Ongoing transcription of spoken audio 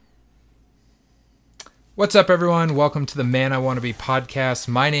What's up, everyone? Welcome to the Man I Want to Be podcast.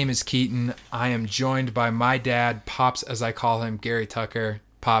 My name is Keaton. I am joined by my dad, Pops, as I call him, Gary Tucker.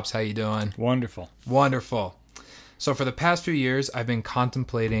 Pops, how you doing? Wonderful. Wonderful. So for the past few years, I've been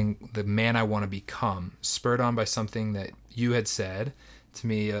contemplating the man I want to become, spurred on by something that you had said to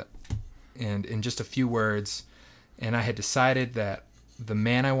me and in just a few words. And I had decided that the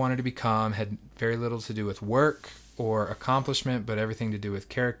man I wanted to become had very little to do with work or accomplishment, but everything to do with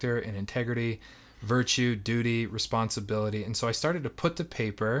character and integrity, virtue, duty, responsibility. And so I started to put to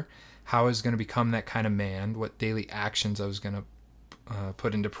paper how I was going to become that kind of man, what daily actions I was going to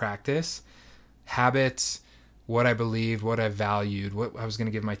put into practice, habits, what I believed, what I valued, what I was going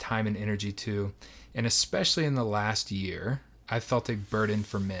to give my time and energy to. And especially in the last year, I felt a burden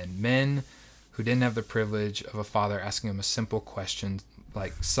for men who didn't have the privilege of a father asking them a simple question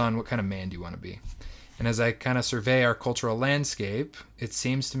like, son, what kind of man do you want to be? And as I kind of survey our cultural landscape, it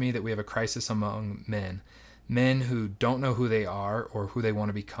seems to me that we have a crisis among men who don't know who they are or who they want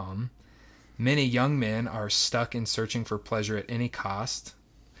to become. Many young men are stuck in searching for pleasure at any cost.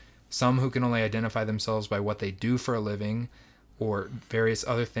 Some who can only identify themselves by what they do for a living or various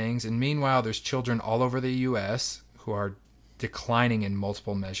other things. And meanwhile, there's children all over the U.S. who are declining in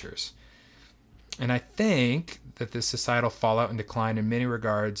multiple measures. And I think that this societal fallout and decline in many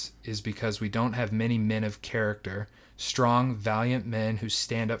regards is because we don't have many men of character, strong, valiant men who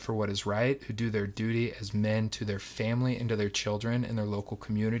stand up for what is right, who do their duty as men to their family and to their children and their local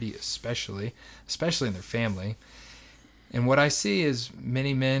community, especially in their family. And what I see is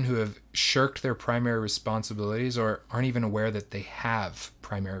many men who have shirked their primary responsibilities or aren't even aware that they have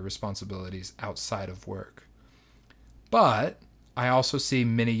primary responsibilities outside of work. But I also see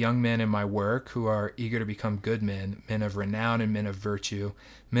many young men in my work who are eager to become good men of renown and men of virtue,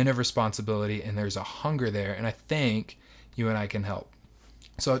 men of responsibility, and there's a hunger there, and I think you and I can help.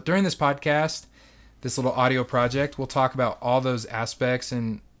 So during this podcast, this little audio project, we'll talk about all those aspects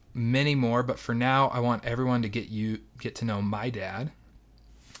and many more, but for now, I want everyone to get to know my dad,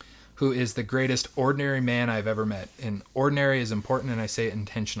 who is the greatest ordinary man I've ever met. And ordinary is important, and I say it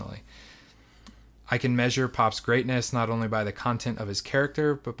intentionally. I can measure Pop's greatness not only by the content of his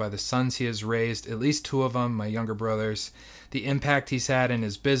character, but by the sons he has raised, at least two of them, my younger brothers, the impact he's had in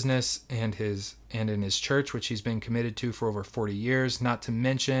his business and in his church, which he's been committed to for over 40 years, not to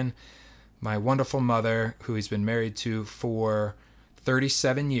mention my wonderful mother, who he's been married to for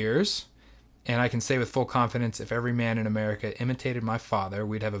 37 years. And I can say with full confidence, if every man in America imitated my father,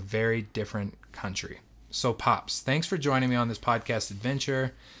 we'd have a very different country. So Pops, thanks for joining me on this podcast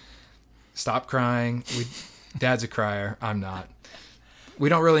adventure. Stop crying. Dad's a crier. I'm not. We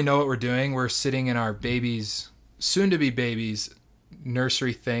don't really know what we're doing. We're sitting in our soon-to-be baby's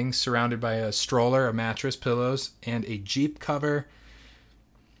nursery thing, surrounded by a stroller, a mattress, pillows, and a Jeep cover.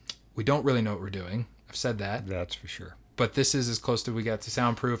 We don't really know what we're doing. I've said that. That's for sure. But this is as close to we got to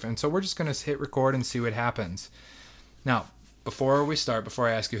soundproof, and so we're just going to hit record and see what happens. Now, before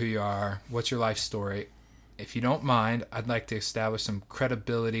I ask you who you are, what's your life story? If you don't mind, I'd like to establish some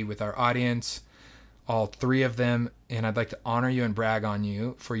credibility with our audience, all three of them, and I'd like to honor you and brag on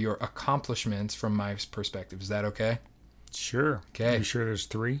you for your accomplishments from my perspective. Is that okay? Sure. Okay. You sure there's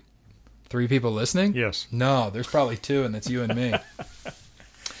three? Three people listening? Yes. No, there's probably two, and that's you and me.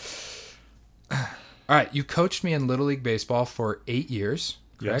 All right, you coached me in Little League Baseball for 8 years,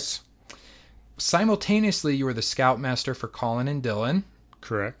 correct? Yes. Simultaneously, you were the scoutmaster for Colin and Dylan.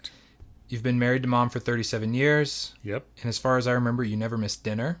 Correct. You've been married to Mom for 37 years. Yep. And as far as I remember, you never missed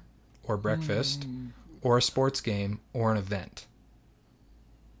dinner or breakfast or a sports game or an event.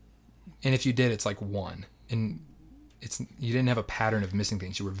 And if you did, it's like one. And you didn't have a pattern of missing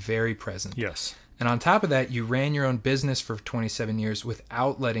things. You were very present. Yes. And on top of that, you ran your own business for 27 years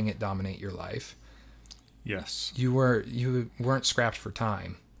without letting it dominate your life. Yes. You weren't scrapped for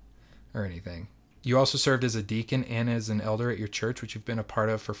time or anything. You also served as a deacon and as an elder at your church, which you've been a part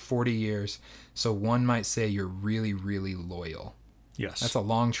of for 40 years. So one might say you're really, really loyal. Yes. That's a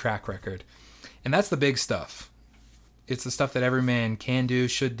long track record. And that's the big stuff. It's the stuff that every man can do,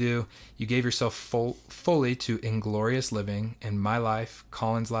 should do. You gave yourself fully to inglorious living, and my life,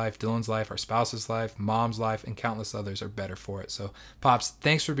 Colin's life, Dylan's life, our spouse's life, Mom's life, and countless others are better for it. So, Pops,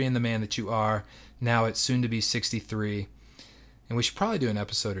 thanks for being the man that you are. Now it's soon to be 63. And we should probably do an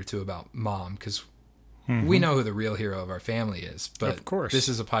episode or two about Mom, because we know who the real hero of our family is. But of course. This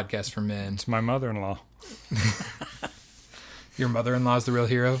is a podcast for men. It's my mother-in-law. Your mother-in-law is the real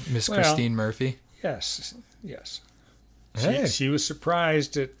hero, Miss Christine Murphy? Yes. Yes. Hey. She was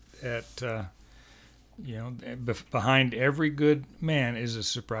surprised at behind every good man is a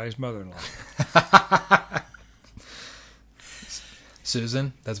surprised mother-in-law.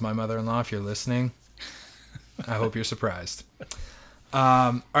 Susan, that's my mother-in-law, if you're listening. I hope you're surprised.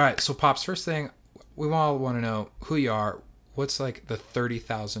 All right, so Pops, first thing, we all want to know who you are. What's like the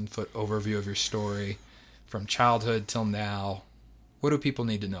 30,000-foot overview of your story from childhood till now? What do people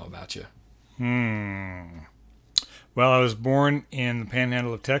need to know about you? Well, I was born in the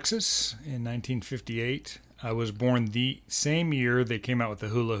Panhandle of Texas in 1958. I was born the same year they came out with the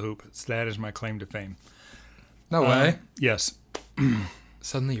hula hoop. So that is my claim to fame. No way. Yes.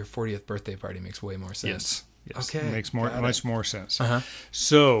 Suddenly your 40th birthday party makes way more sense. Yes. Okay. It makes much more sense. Uh-huh.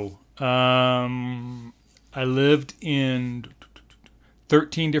 So, I lived in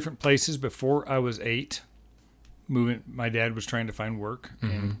 13 different places before I was 8. My dad was trying to find work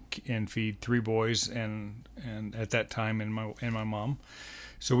and feed 3 boys and at that time and my mom.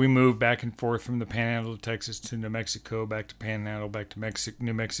 So we moved back and forth from the Panhandle of Texas to New Mexico, back to Panhandle, back to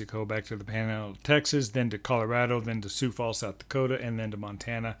New Mexico, back to the Panhandle of Texas, then to Colorado, then to Sioux Falls, South Dakota, and then to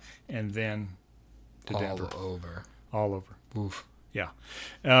Montana, and then to Denver. All over. Oof. Yeah.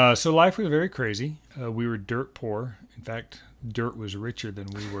 So life was very crazy. We were dirt poor. In fact, dirt was richer than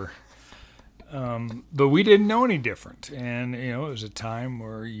we were. But we didn't know any different. And, it was a time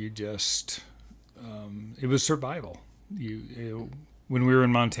where you just, it was survival. When we were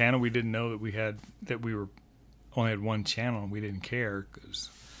in Montana, we didn't know that we only had one channel and we didn't care because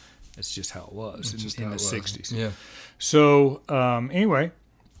that's just how it was in the 60s. Yeah. So, anyway,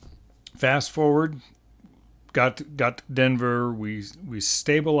 fast forward, got to Denver. We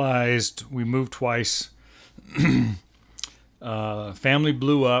stabilized. We moved twice. Family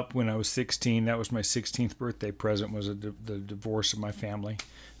blew up when I was 16. That was my 16th birthday present. Was the divorce of my family,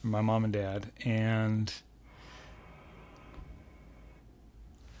 my mom and dad, and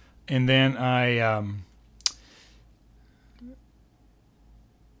then I.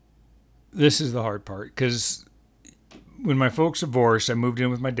 This is the hard part because when my folks divorced, I moved in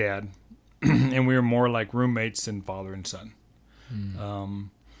with my dad. And we were more like roommates than father and son.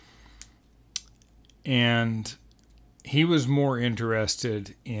 And he was more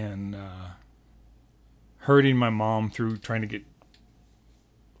interested in hurting my mom through trying to get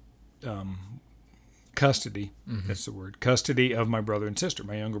custody. That's the word. Custody of my brother and sister,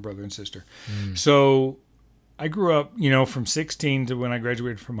 my younger brother and sister. So I grew up, from 16 to when I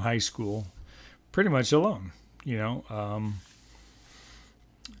graduated from high school, pretty much alone,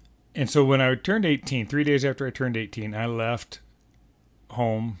 And so when I turned 18, 3 days after I turned 18, I left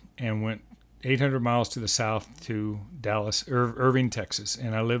home and went 800 miles to the south to Dallas, Irving, Texas.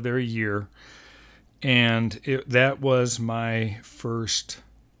 And I lived there a year. And that was my first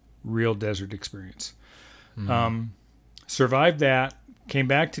real desert experience. Survived that, came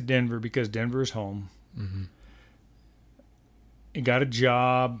back to Denver because Denver is home. And got a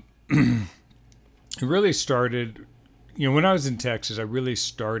job. It really started... when I was in Texas, I really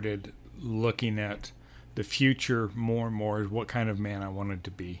started looking at the future more and more, what kind of man I wanted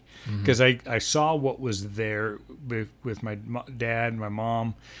to be. Because I saw what was there with my dad and my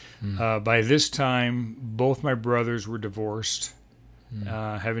mom. By this time, both my brothers were divorced,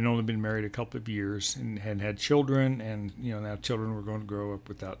 having only been married a couple of years and had children. And, now children were going to grow up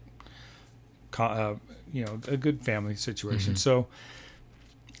without, a good family situation. So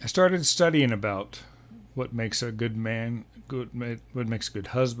I started studying about what makes a good man, what makes a good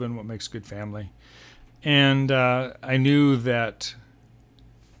husband, what makes a good family. And I knew that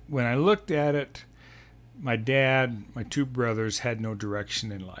when I looked at it, my dad, my 2 brothers had no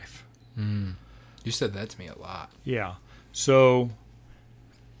direction in life. You said that to me a lot. Yeah. So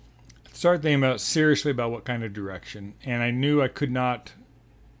I started thinking seriously about what kind of direction. And I knew I could not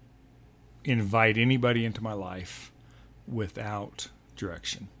invite anybody into my life without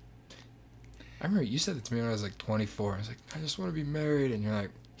direction. I remember you said it to me when I was like 24. I was like, I just want to be married. And you're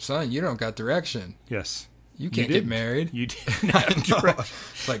like, son, you don't got direction. Yes. You can't get married. You didn't have direction.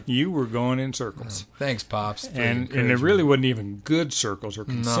 Like, you were going in circles. Thanks, Pops. And there really wasn't even good circles or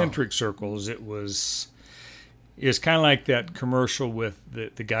concentric circles. It was kind of like that commercial with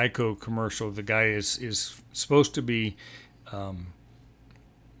the Geico commercial. The guy is supposed to be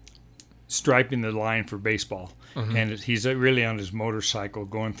striping the line for baseball. And he's really on his motorcycle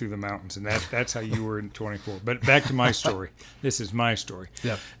going through the mountains, and that's how you were in 24. But back to my story. This is my story.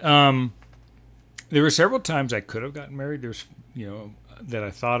 Yeah. There were several times I could have gotten married. There's, that I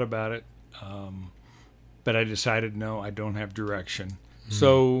thought about it, but I decided no, I don't have direction.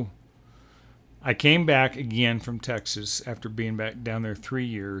 So I came back again from Texas after being back down there 3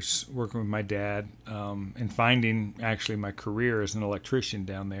 years, working with my dad, and finding actually my career as an electrician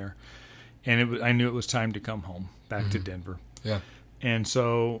down there. And I knew it was time to come home, back to Denver. Yeah. And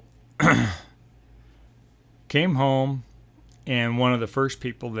so came home, and one of the first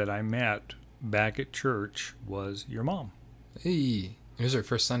people that I met back at church was your mom. Hey, it was our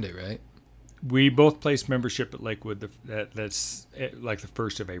first Sunday, right? We both placed membership at Lakewood. That's like the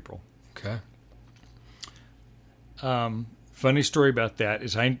 1st of April. Okay. Funny story about that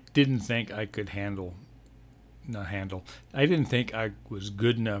is I didn't think I could I didn't think I was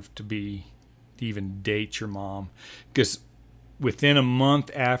good enough to even date your mom, because within a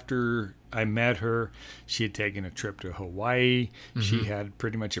month after I met her, she had taken a trip to Hawaii. Mm-hmm. She had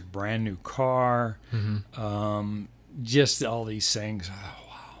pretty much a brand new car. Mm-hmm. Just all these things. Oh,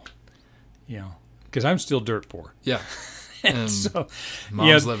 wow. Because I'm still dirt poor. Yeah. And so,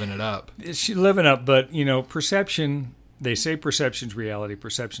 mom's living it up. She's living up, but, perception, they say perception's reality.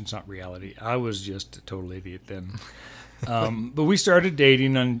 Perception's not reality. I was just a total idiot then. But we started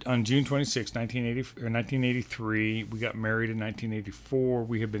dating on June 26, 1983. We got married in 1984.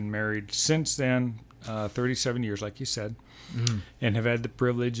 We have been married since then, 37 years, like you said, and have had the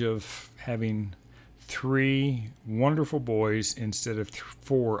privilege of having 3 wonderful boys instead of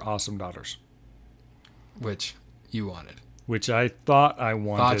 4 awesome daughters. Which you wanted. Which I thought I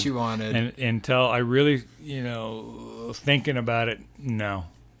wanted. Thought you wanted. And until I really, thinking about it, no.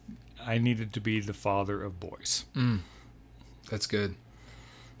 I needed to be the father of boys. That's good.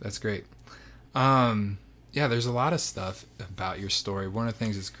 That's great. There's a lot of stuff about your story. One of the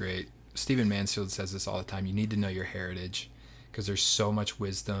things that's great, Stephen Mansfield says this all the time, you need to know your heritage, because there's so much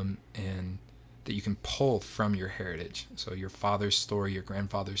wisdom and that you can pull from your heritage. So your father's story, your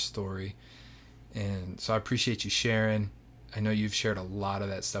grandfather's story. And so I appreciate you sharing. I know you've shared a lot of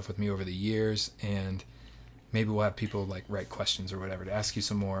that stuff with me over the years, and maybe we'll have people write questions or whatever to ask you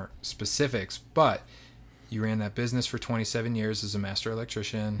some more specifics. But you ran that business for 27 years as a master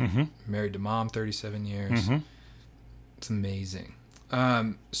electrician, married to mom 37 years. It's amazing.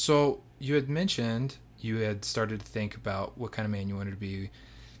 So you had mentioned you had started to think about what kind of man you wanted to be,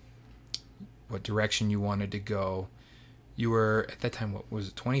 what direction you wanted to go. You were, at that time, what was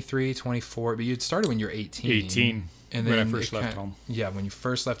it, 23, 24? But you had started when you were 18. 18, and when then I first left home. Yeah, when you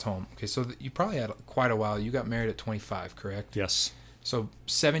first left home. Okay, so you probably had quite a while. You got married at 25, correct? Yes. So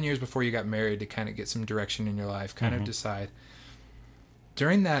 7 years before you got married to kind of get some direction in your life, kind of decide.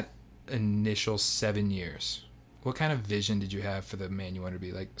 During that initial 7 years, what kind of vision did you have for the man you wanted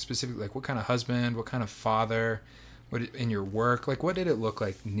to be? Specifically, what kind of husband, what kind of father, what in your work? What did it look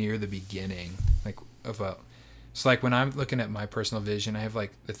like near the beginning? So when I'm looking at my personal vision, I have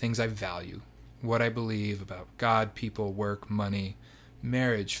the things I value, what I believe about God, people, work, money,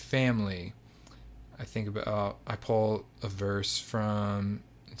 marriage, family. I think about, I pull a verse from,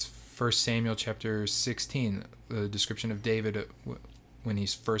 it's 1 Samuel chapter 16, the description of David when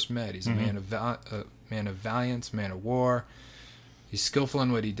he's first met. He's a man of valiance, man of war. He's skillful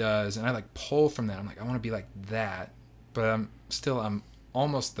in what he does. And I pull from that. I'm I want to be like that. But I'm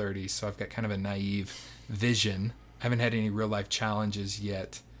almost 30, so I've got kind of a naive vision. I haven't had any real life challenges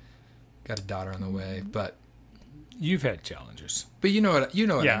yet. Got a daughter on the way, but you've had challenges. But you know what I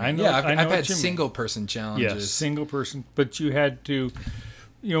mean. I know. Yeah, I know I've had single person challenges. Yes, single person. But you had to.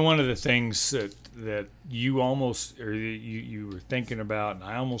 One of the things that you almost, or you were thinking about, and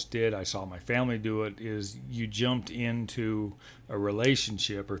I almost did. I saw my family do it. Is you jumped into a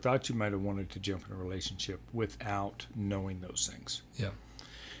relationship, or thought you might have wanted to jump in a relationship without knowing those things. Yeah.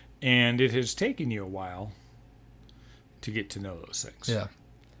 And it has taken you a while to get to know those things. Yeah.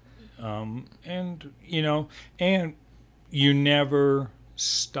 And you never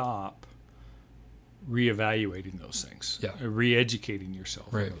stop reevaluating those things. Yeah. Re-educating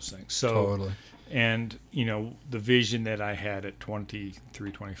yourself on those things. So, totally. And, the vision that I had at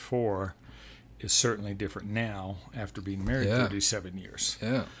 23, 24 is certainly different now after being married 37 years.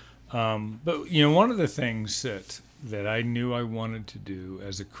 Yeah. But, one of the things that I knew I wanted to do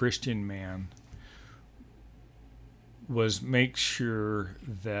as a Christian man was make sure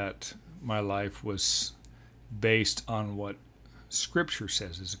that my life was based on what Scripture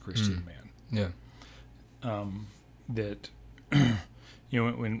says as a Christian man. Yeah. That,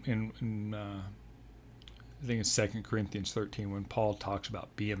 when I think it's 2 Corinthians 13, when Paul talks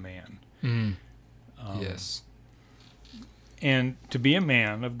about be a man. Yes. And to be a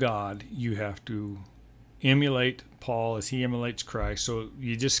man of God, you have to emulate Paul as he emulates Christ. So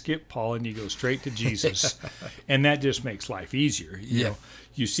you just skip Paul and you go straight to Jesus, and that just makes life easier. You know,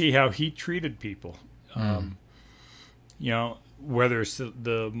 you see how he treated people. Whether it's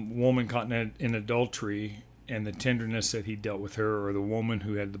the woman caught in adultery and the tenderness that he dealt with her, or the woman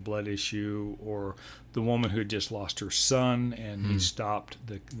who had the blood issue, or the woman who had just lost her son and he stopped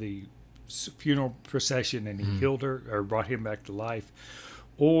the funeral procession and he healed her or brought him back to life,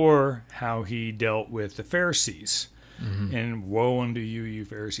 or how he dealt with the Pharisees And woe unto you, you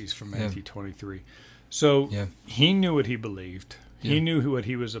Pharisees, from Matthew 23. So he knew what he believed. He knew what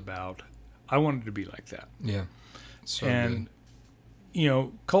he was about. I wanted to be like that. Yeah. So and,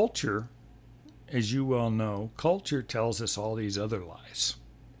 good. Culture, as you well know, culture tells us all these other lies.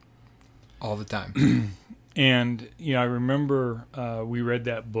 All the time. And, I remember we read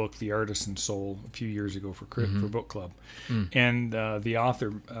that book, The Artisan Soul, a few years ago for book club. And the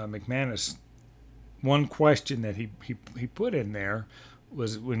author, McManus, one question that he put in there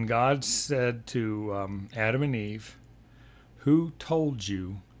was when God said to Adam and Eve, who told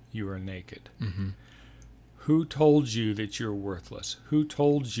you you are naked? Who told you that you're worthless? Who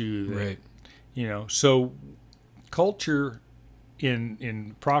told you that, so culture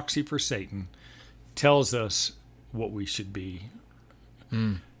in proxy for Satan tells us what we should be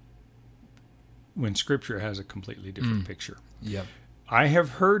when Scripture has a completely different picture. Yep. I have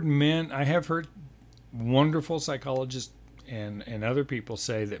heard wonderful psychologists and other people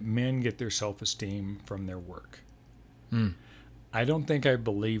say that men get their self-esteem from their work. I don't think I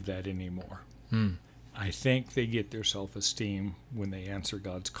believe that anymore. I think they get their self-esteem when they answer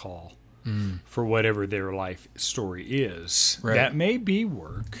God's call for whatever their life story is. Right. That may be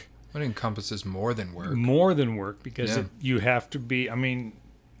work. It encompasses more than work. More than work, because you have to be,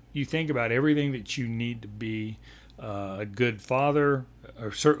 you think about everything that you need to be a good father,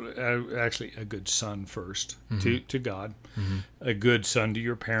 or certainly, actually a good son first to God, a good son to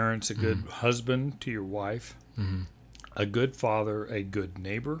your parents, a good husband to your wife, a good father, a good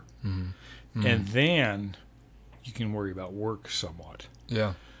neighbor, and then you can worry about work somewhat.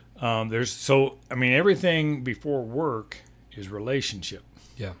 Yeah. Everything before work is relationship.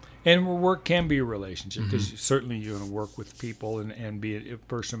 Yeah. And work can be a relationship, because certainly you're going to work with people and be a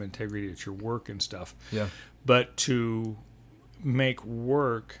person of integrity at your work and stuff. Yeah. But to make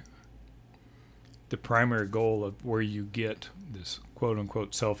work the primary goal of where you get this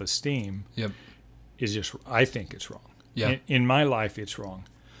quote-unquote self-esteem is just, I think it's wrong. Yeah. In my life, it's wrong.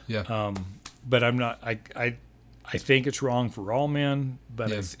 Yeah. But I'm not, I think it's wrong for all men,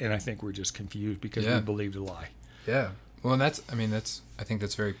 but I think we're just confused because we believed a lie. Yeah. Well, and I think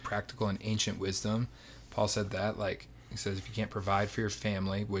that's very practical and ancient wisdom. Paul said that, he says, if you can't provide for your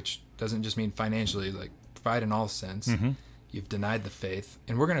family, which doesn't just mean financially, provide in all sense, you've denied the faith.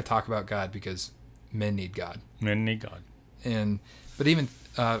 And we're going to talk about God because men need God. Men need God. And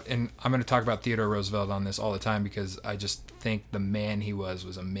I'm going to talk about Theodore Roosevelt on this all the time because I just think the man he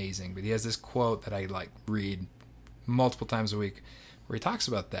was amazing. But he has this quote that I read multiple times a week where he talks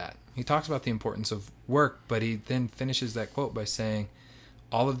about that. He talks about the importance of work, but he then finishes that quote by saying,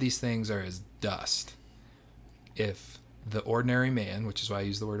 all of these things are as dust if the ordinary man, which is why I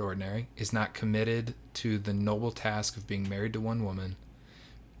use the word ordinary, is not committed to the noble task of being married to one woman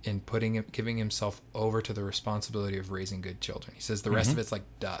and giving himself over to the responsibility of raising good children. He says the rest of it's like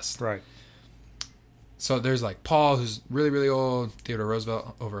dust. Right. So there's Paul, who's really, really old, Theodore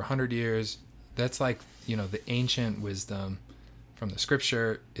Roosevelt, over 100 years. That's the ancient wisdom from the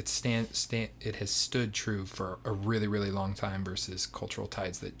Scripture. It has stood true for a really, really long time versus cultural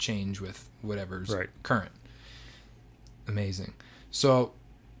tides that change with whatever's current. Amazing. So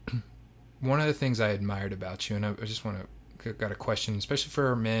one of the things I admired about you, and I just got a question, especially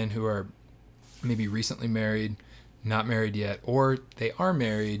for men who are maybe recently married, not married yet, or they are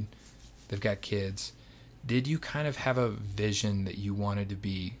married, they've got kids. Did you kind of have a vision that you wanted to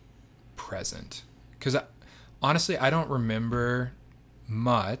be present? Because honestly, I don't remember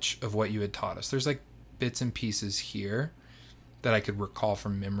much of what you had taught us. There's bits and pieces here that I could recall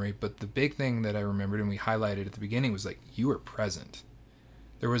from memory, but the big thing that I remembered and we highlighted at the beginning was you were present.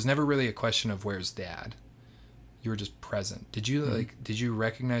 There was never really a question of where's Dad. You were just present. Did you did you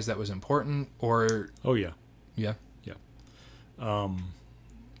recognize that was important, or? Oh yeah. Yeah. Yeah.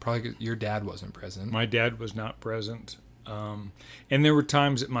 Probably your dad wasn't present. My dad was not present. And there were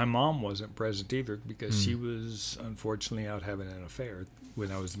times that my mom wasn't present either because she was unfortunately out having an affair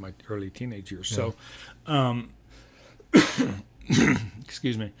when I was in my early teenage years. Yeah. So,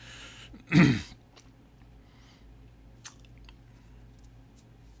 excuse me.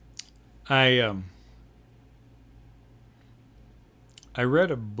 I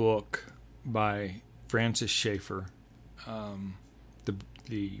read a book by Francis Schaeffer, the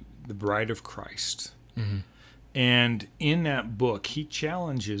Bride of Christ. Mm-hmm. And in that book, he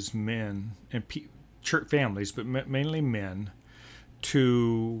challenges men and church families, but mainly men,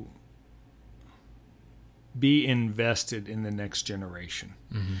 to be invested in the next generation.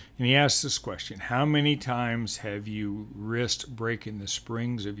 Mm-hmm. And he asks this question: how many times have you risked breaking the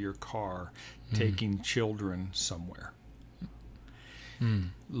springs of your car taking children somewhere?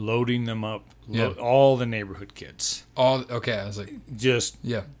 loading them up, Yeah. all the neighborhood kids. Okay, I was like, Just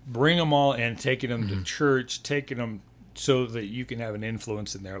yeah. bring them all and taking them to church, taking them so that you can have an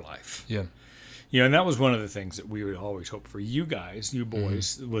influence in their life. Yeah. And that was one of the things that we would always hope for you guys, you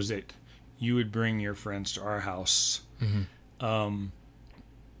boys, was that you would bring your friends to our house.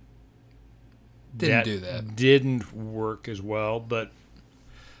 Didn't do that. Didn't work as well, but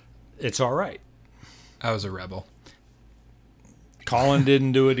it's all right. I was a rebel. Colin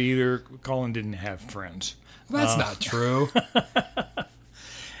didn't do it either. Colin didn't have friends. That's not true.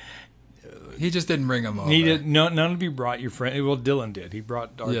 He just didn't bring them over. He did. None of you brought your friend. Well, Dylan did. He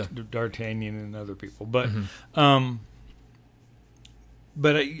brought D'Artagnan and other people. But,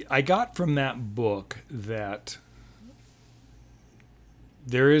 I got from that book that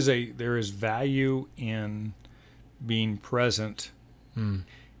there is value in being present,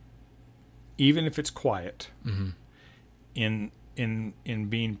 even if it's quiet, in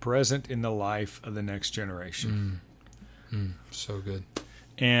being present in the life of the next generation. So good.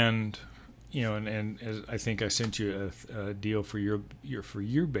 And and as I think I sent you a deal for your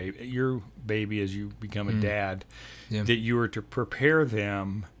baby as you become a dad, that you were to prepare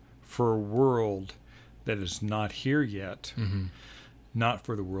them for a world that is not here yet, not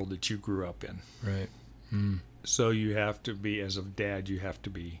for the world that you grew up in. Right. So you have to be, as a dad, you have to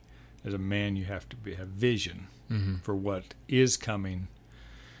be, as a man, you have to have vision for what is coming,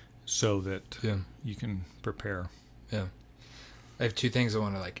 so that you can prepare. Yeah. I have two things I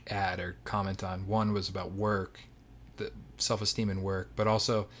want to add or comment on. One was about work, the self-esteem in work, but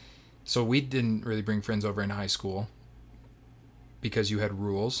also, so we didn't really bring friends over in high school because you had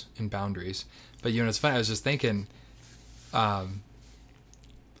rules and boundaries. But it's funny. I was just thinking, so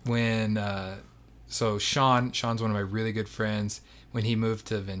Sean's one of my really good friends. When he moved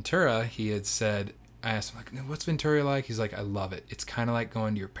to Ventura, he had said, I asked him what's Ventura like? He's like, I love it. It's kind of like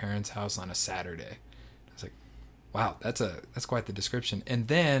going to your parents' house on a Saturday. Wow, that's quite the description. And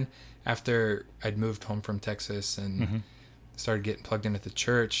then after I'd moved home from Texas and started getting plugged in at the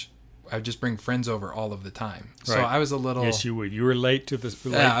church, I would just bring friends over all of the time. Right. So I was a little... Yes, you would. You were late to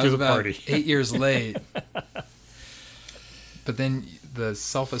the party. 8 years late. But then the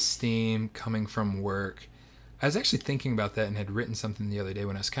self-esteem coming from work, I was actually thinking about that and had written something the other day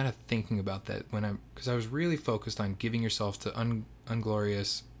when I was kind of thinking about that because I was really focused on giving yourself to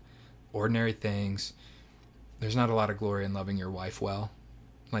unglorious, ordinary things. There's not a lot of glory in loving your wife well,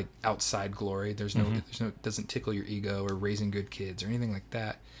 outside glory. There's no, it doesn't tickle your ego or raising good kids or anything like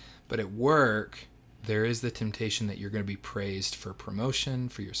that. But at work, there is the temptation that you're going to be praised for promotion,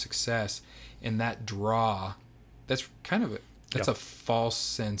 for your success, and that draw. That's a false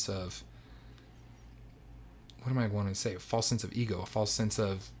sense of, what am I wanting to say? A false sense of ego, a false sense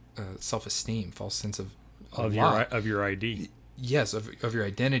of self-esteem, false sense of your ID. Yes, of your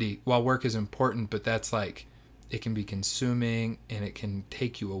identity. While work is important, but that's it can be consuming and it can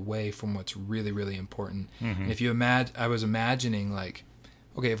take you away from what's really, really important. And if you I was imagining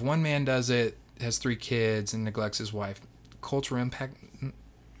okay, if one man does it, has 3 kids and neglects his wife, cultural impact,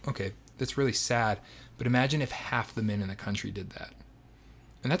 okay, that's really sad. But imagine if half the men in the country did that.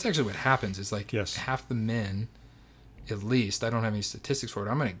 And that's actually what happens is half the men, at least, I don't have any statistics for it,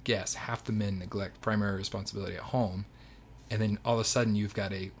 I'm going to guess half the men neglect primary responsibility at home. And then all of a sudden you've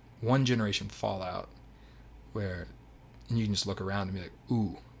got a one generation fallout where and you can just look around and be like,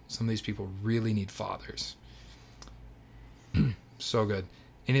 ooh, some of these people really need fathers. So good.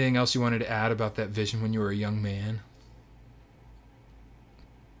 Anything else you wanted to add about that vision when you were a young man?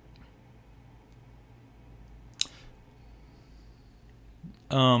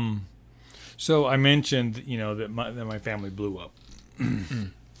 So I mentioned, that my family blew up.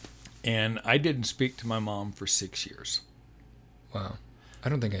 And I didn't speak to my mom for 6 years. Wow. I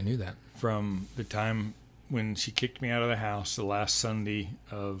don't think I knew that. From the time when she kicked me out of the house the last Sunday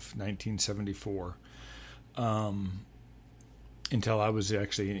of 1974, until I was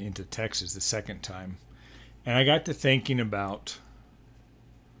actually into Texas the second time. And I got to thinking about,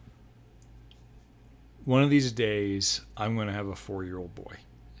 one of these days, I'm going to have a 4-year-old boy.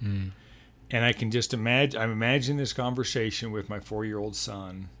 And I can just imagine this conversation with my 4-year-old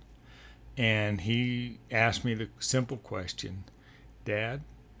son. And he asked me the simple question, Dad,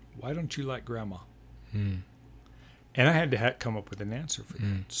 why don't you like Grandma? And I had to come up with an answer for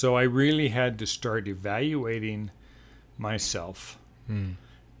that. So I really had to start evaluating myself.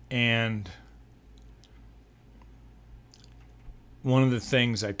 And one of the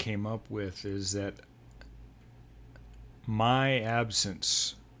things I came up with is that my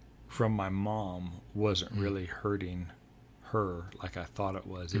absence from my mom wasn't really hurting her like I thought it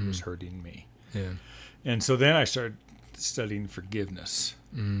was. It was hurting me. Yeah. And so then I started studying forgiveness.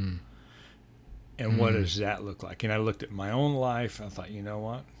 And what does that look like? And I looked at my own life. I thought, you know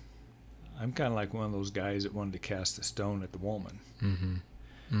what? I'm kind of like one of those guys that wanted to cast a stone at the woman.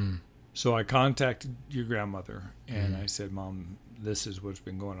 So I contacted your grandmother, and I said, Mom, this is what's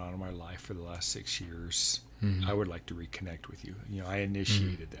been going on in my life for the last 6 years. I would like to reconnect with you. I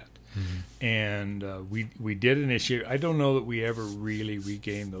initiated that. And we did initiate. I don't know that we ever really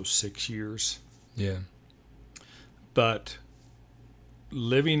regained those 6 years. Yeah. But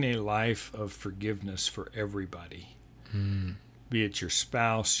living a life of forgiveness for everybody, be it your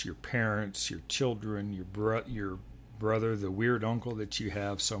spouse, your parents, your children, your brother, the weird uncle that you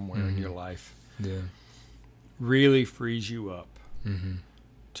have somewhere in your life, really frees you up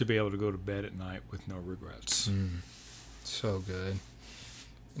to be able to go to bed at night with no regrets. So good.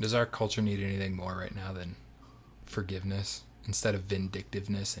 Does our culture need anything more right now than forgiveness instead of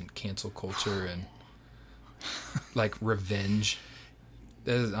vindictiveness and cancel culture and like revenge?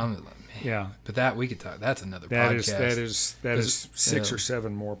 Yeah, but that we could talk. That's another that podcast. That is 6 or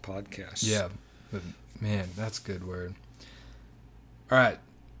 7 more podcasts. Yeah, but man, that's a good word. All right,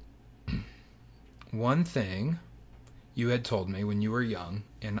 one thing you had told me when you were young,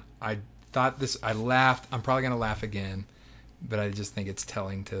 and I thought this. I laughed. I'm probably gonna laugh again, but I just think it's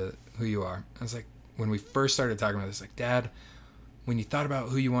telling to who you are. I was like, when we first started talking about this, like, Dad, when you thought about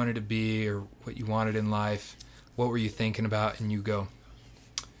who you wanted to be or what you wanted in life, what were you thinking about? And you go,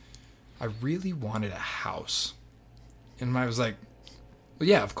 I really wanted a house. And I was like, well,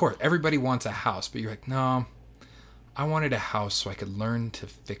 yeah, of course, everybody wants a house. But you're like, no, I wanted a house so I could learn to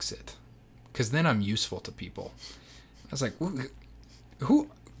fix it. Because then I'm useful to people. I was like, who?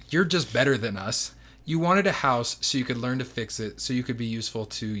 You're just better than us. You wanted a house so you could learn to fix it, so you could be useful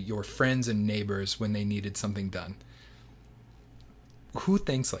to your friends and neighbors when they needed something done. Who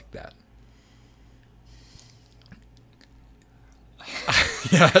thinks like that?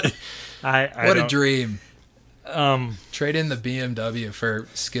 Yeah. What a dream. Trade in the BMW for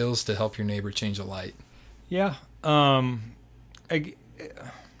skills to help your neighbor change a light. Yeah.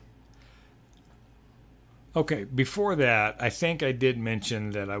 Okay, before that, I think I did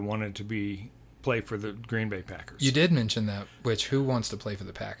mention that I wanted to play for the Green Bay Packers. You did mention that, which who wants to play for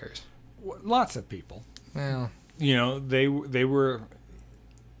the Packers? Lots of people. Well, they were...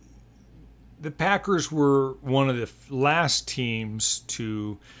 The Packers were one of the last teams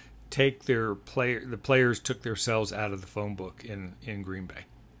to take the players took themselves out of the phone book in Green Bay.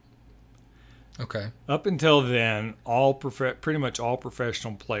 Okay. Up until then, pretty much all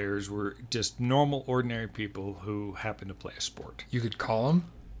professional players were just normal, ordinary people who happened to play a sport. You could call them?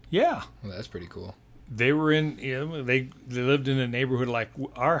 Yeah. Well, that's pretty cool. They were they lived in a neighborhood like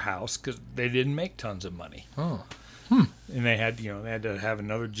our house because they didn't make tons of money. Oh. And they had to have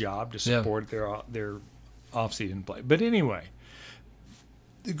another job to support their off-season play. But anyway,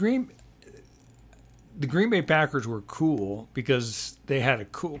 the Green Bay Packers were cool because they had a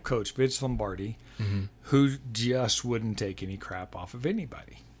cool coach, Vince Lombardi, who just wouldn't take any crap off of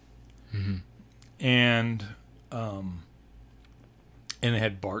anybody. And they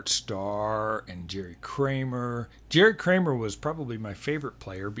had Bart Starr and Jerry Kramer. Jerry Kramer was probably my favorite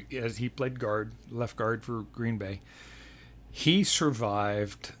player as he played left guard for Green Bay. He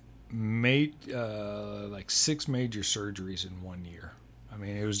survived like 6 major surgeries in 1 year. I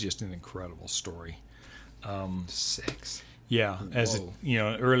mean, it was just an incredible story. 6. Yeah,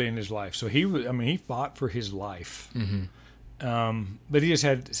 early in his life. So he fought for his life. But he just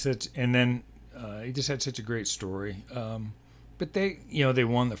had such a great story. But they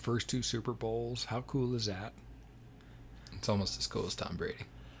won the first 2 Super Bowls. How cool is that? It's almost as cool as Tom Brady.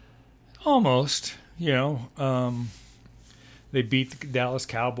 Almost, they beat the Dallas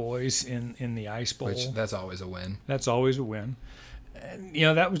Cowboys in the Ice Bowl. That's always a win. That's always a win. And,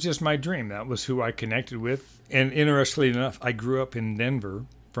 that was just my dream. That was who I connected with. And interestingly enough, I grew up in Denver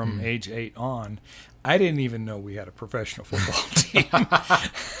from age 8 on. I didn't even know we had a professional football team.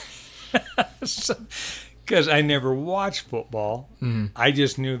 Because I never watched football. I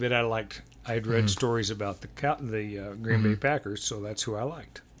just knew that I had read stories about the Green Bay Packers, so that's who I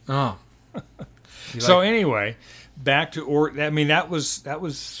liked. Oh. Anyway, back to that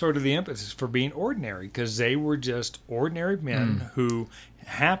was sort of the impetus for being ordinary, because they were just ordinary men who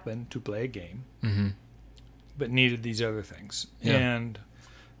happened to play a game, but needed these other things. Yeah. And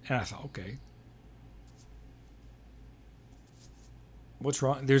I thought, okay, what's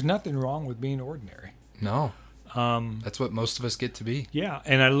wrong? There's nothing wrong with being ordinary. No. That's what most of us get to be. Yeah,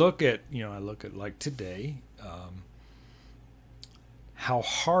 and I look at like today, how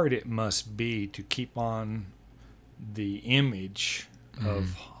hard it must be to keep on the image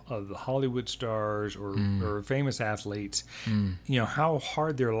of of the Hollywood stars or famous athletes, how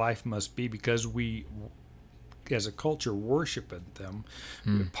hard their life must be because we, as a culture, worship them.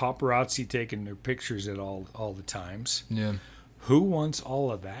 Paparazzi taking their pictures at all the times. Yeah. Who wants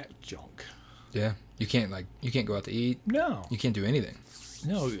all of that junk? Yeah. You can't go out to eat. No. You can't do anything.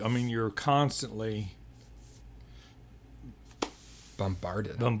 No, I mean, you're constantly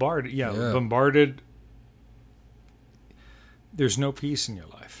Bombarded. Bombarded. There's no peace in your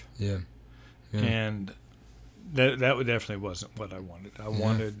life. Yeah. And that definitely wasn't what I wanted. I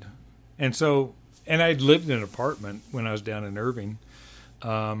wanted, and I'd lived in an apartment when I was down in Irving,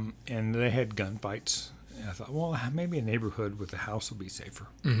 and they had gunfights. And I thought, well, maybe a neighborhood with a house will be safer.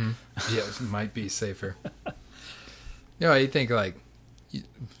 Mm-hmm. Yeah, it might be safer. You think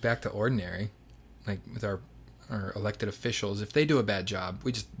back to ordinary, like with our elected officials, if they do a bad job,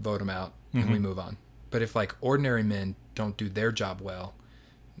 we just vote them out and we move on. But if ordinary men don't do their job well,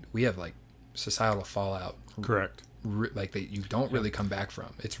 we have societal fallout. Correct. You don't really come back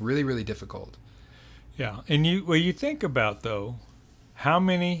from. It's really, really difficult. Yeah, and you think about though, how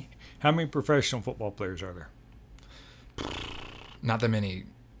many professional football players are there? Not that many.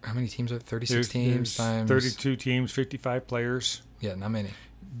 How many teams are there? 36 teams times 32 teams, 55 players. Yeah, not many.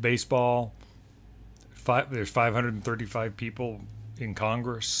 Baseball, there's 535 people in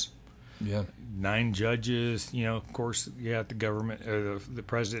Congress. Yeah. 9 judges, of course, you got the government, or the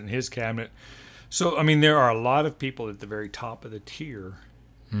president and his cabinet. So, I mean, there are a lot of people at the very top of the tier,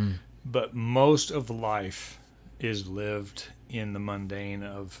 but most of life is lived in the mundane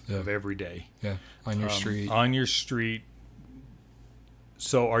of every day. Yeah, on your street. On your street.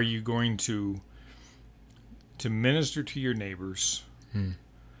 So are you going to minister to your neighbors,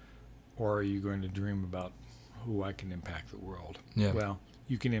 or are you going to dream about who I can impact the world? Yeah. Well,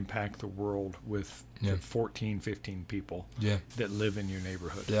 you can impact the world with 14, 15 people that live in your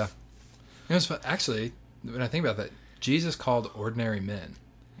neighborhood. Yeah. Actually, when I think about that, Jesus called ordinary men.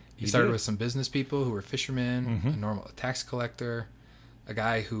 He started with some business people who were fishermen, a tax collector, a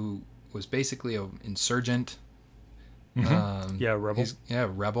guy who was basically an insurgent. Rebel.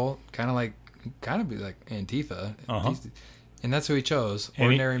 Rebel. Kind of be like Antifa. And that's who he chose.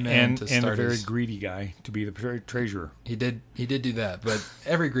 Ordinary men to start. And a very greedy guy to be the treasurer. He did do that, but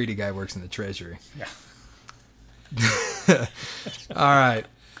every greedy guy works in the treasury. Yeah. All right,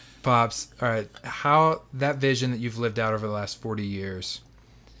 Pops. All right. How that vision that you've lived out over the last 40 years,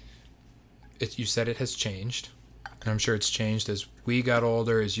 you said it has changed. And I'm sure it's changed as we got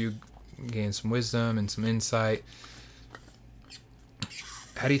older, as you gained some wisdom and some insight.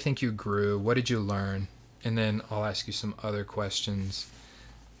 How do you think you grew? What did you learn? And then I'll ask you some other questions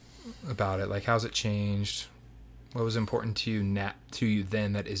about it. Like, how's it changed? What was important to you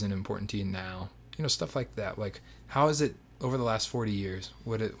then that isn't important to you now? Stuff like that. Like, how is it over the last 40 years?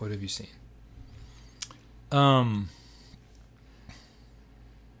 What have you seen?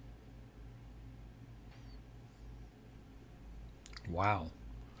 Wow.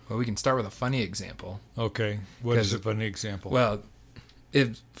 Well, we can start with a funny example. Okay. What is a funny example? Well,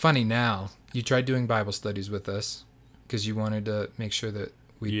 it's funny now. You tried doing Bible studies with us because you wanted to make sure that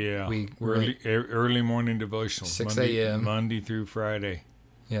we were early morning devotional, 6 a.m. Monday through Friday.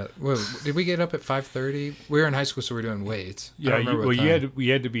 Yeah. Well, did we get up at 5:30? We were in high school, so we were doing weights. Yeah.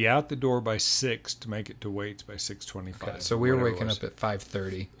 You had to be out the door by 6 to make it to weights by 6:25. Okay, so we were waking up at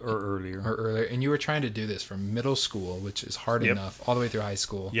 5:30 or earlier. And you were trying to do this from middle school, which is hard enough, all the way through high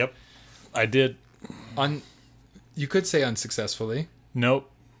school. Yep. I did. You could say unsuccessfully. Nope.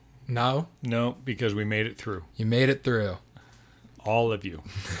 No, because we made it through. You made it through. All of you.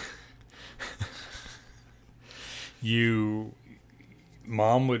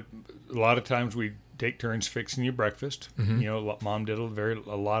 Mom would, a lot of times we'd take turns fixing you breakfast. Mom did a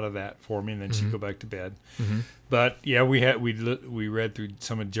lot of that for me, and then she'd go back to bed. But yeah, we read through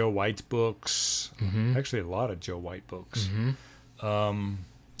some of Joe White's books. Actually, a lot of Joe White books.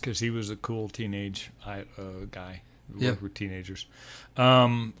 Because he was a cool teenage guy. Worked with teenagers.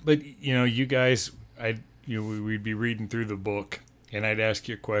 But you guys, we'd be reading through the book, and I'd ask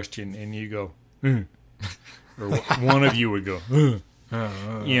you a question, and you go, or one of you would go,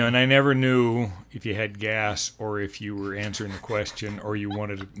 and I never knew if you had gas or if you were answering the question or you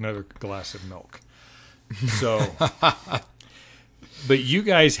wanted another glass of milk. So, but you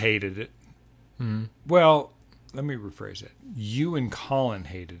guys hated it. Well, let me rephrase it. You and Colin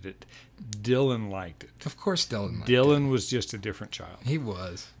hated it. Dylan liked it. Of course Dylan liked it. Dylan was just a different child. He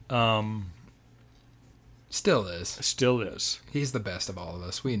was. Still is. Still is. He's the best of all of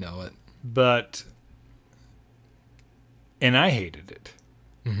us. We know it. And I hated it.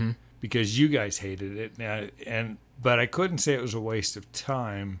 Because you guys hated it. But I couldn't say it was a waste of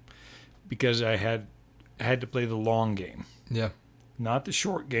time because I had to play the long game, Yeah. not the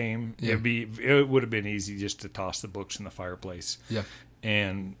short game. Yeah. It would have been easy just to toss the books in the fireplace. Yeah.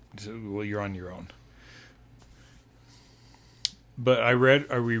 And well, you're on your own. But I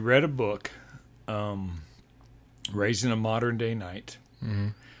reread a book, Raising a Modern Day Knight, Mm-hmm.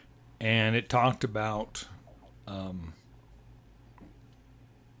 and it talked about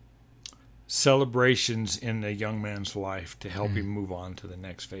celebrations in a young man's life to help him move on to the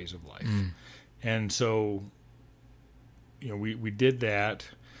next phase of life. And so, we did that.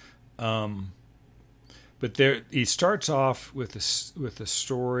 But there, he starts off with a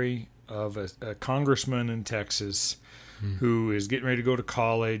story of a congressman in Texas who is getting ready to go to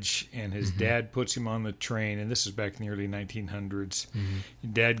college, and his dad puts him on the train, and this is back in the early 1900s.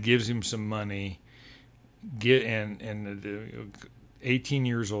 Dad gives him some money, 18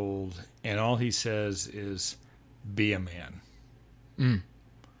 years old, and all he says is, "Be a man."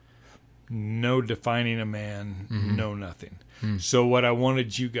 No defining a man, no nothing. So what I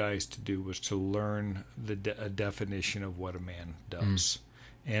wanted you guys to do was to learn a definition of what a man does.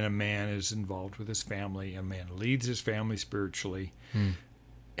 And a man is involved with his family. A man leads his family spiritually,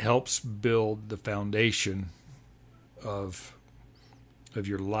 helps build the foundation of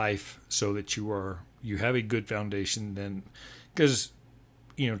your life so that you have a good foundation. Then, because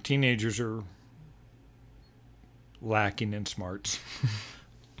teenagers are lacking in smarts,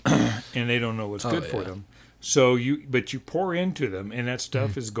 and they don't know what's good for them. So you pour into them, and that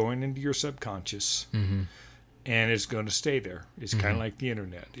stuff is going into your subconscious. And it's going to stay there. It's kind of like the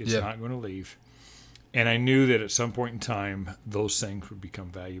internet. It's not going to leave. And I knew that at some point in time, those things would become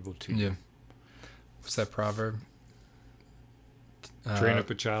valuable to you. What's that proverb? Train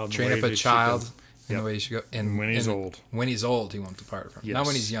up a child. In the way you should go. And when he's old. When he's old, he won't depart from it. Yes. Not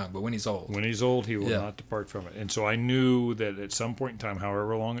when he's young, but when he's old. When he's old, he will not depart from it. And so I knew that at some point in time,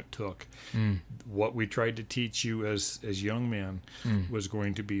 however long it took, what we tried to teach you as young men was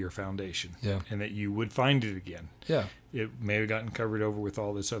going to be your foundation. Yeah. And that you would find it again. Yeah. It may have gotten covered over with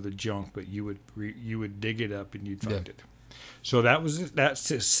all this other junk, but you would dig it up and you'd find it. So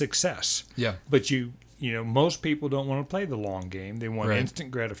that's a success. Yeah. But most people don't want to play the long game. They want instant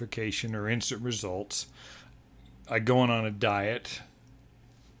gratification or instant results. I go on a diet.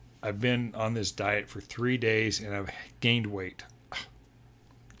 I've been on this diet for 3 days and I've gained weight.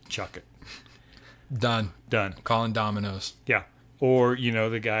 Chuck it. Done. Calling dominoes. Yeah. Or,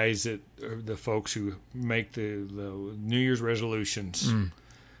 the guys the folks who make the New Year's resolutions.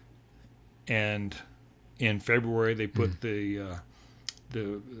 And in February they put their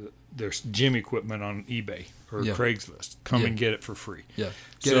gym equipment on eBay or Craigslist. Come and get it for free. Yeah.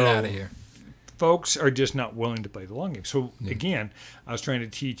 Get it out of here. Folks are just not willing to play the long game. So again, I was trying to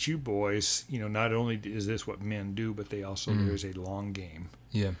teach you boys, not only is this what men do, but they also there's a long game.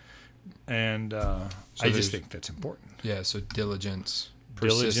 Yeah. And I just think that's important. Yeah. So diligence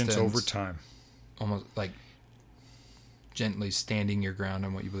over time. Almost like gently standing your ground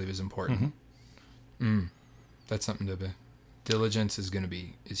on what you believe is important. That's something to be. Diligence is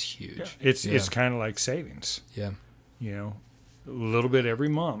huge. Yeah. It's kind of like savings. Yeah. A little bit every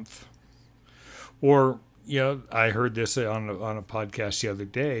month. Or, I heard this on a podcast the other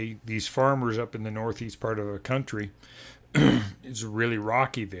day. These farmers up in the northeast part of the country, it's really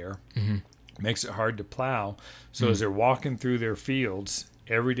rocky there. Makes it hard to plow. So as they're walking through their fields,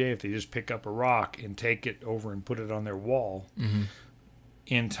 every day if they just pick up a rock and take it over and put it on their wall,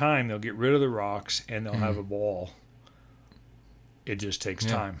 in time they'll get rid of the rocks and they'll have a wall. It just takes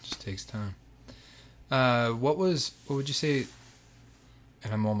time. It just takes time. What would you say,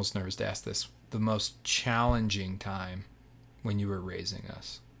 and I'm almost nervous to ask this, the most challenging time when you were raising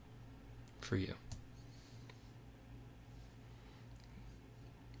us for you?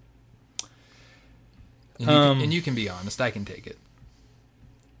 And you can be honest. I can take it.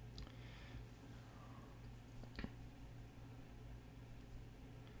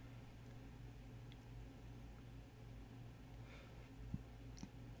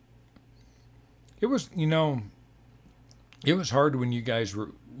 It was, it was hard when you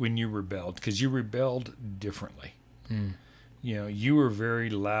rebelled, because you rebelled differently. You were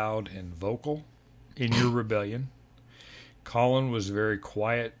very loud and vocal in your rebellion. Colin was very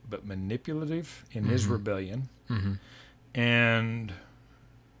quiet but manipulative in his rebellion. And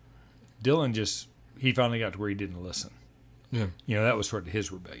Dylan he finally got to where he didn't listen. Yeah. That was sort of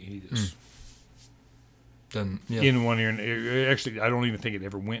his rebellion. He just... in one ear, and actually, I don't even think it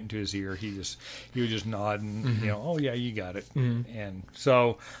ever went into his ear. He was just nodding, oh yeah, you got it. And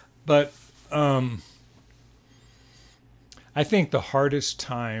so, but I think the hardest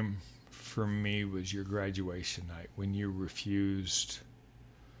time for me was your graduation night when you refused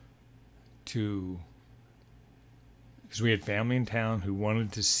to, because we had family in town who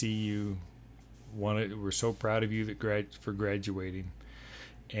wanted to see you, were so proud of you for graduating,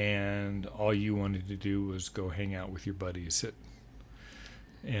 and all you wanted to do was go hang out with your buddies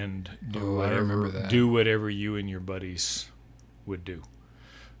and I remember that. do whatever you and your buddies would do.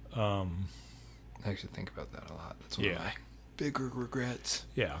 I actually think about that a lot. That's one of my bigger regrets.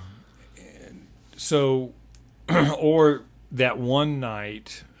 Yeah. And so, or that one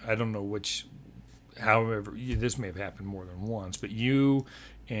night, I don't know which, however, this may have happened more than once, but you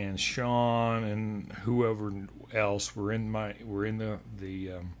and Sean and whoever else were in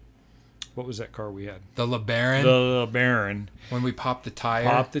the what was that car we had? The LeBaron. The LeBaron. When we popped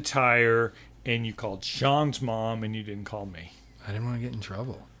the tire. And you called Sean's mom, and you didn't call me. I didn't want to get in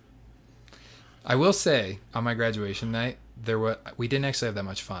trouble. I will say, on my graduation night, we didn't actually have that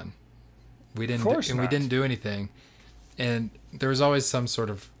much fun. We didn't. Of course and not. we didn't do anything, and there was always some sort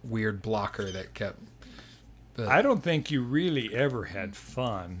of weird blocker that kept. I don't think you really ever had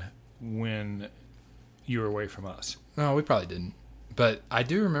fun when you were away from us. No, we probably didn't. But I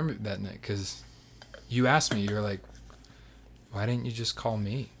do remember that night because you asked me. You were like, "Why didn't you just call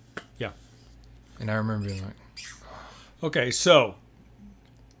me?" Yeah. And I remember being like, Okay, so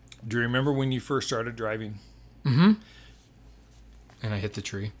do you remember when you first started driving? "Mm-hmm." And I hit the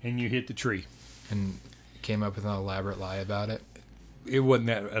tree And you hit the tree. and came up with an elaborate lie about it. It wasn't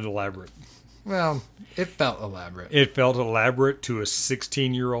that elaborate. Well, it felt elaborate. It felt elaborate to a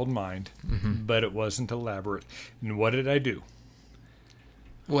 16-year-old mind, but it wasn't elaborate. And what did I do?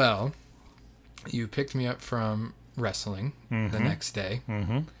 Well, you picked me up from wrestling the next day.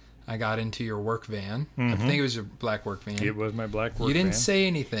 Mm-hmm. I got into your work van. I think it was your black work van. It was my black work You didn't van. say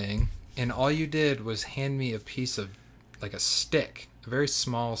anything, and all you did was hand me a piece of, like a stick, a very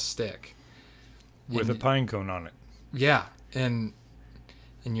small stick. With a pine cone on it. Yeah, and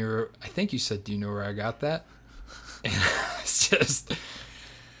I think you said, "Do you know where I got that?" And I was just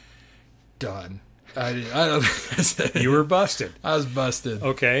done. I don't think I said You were busted. I was busted.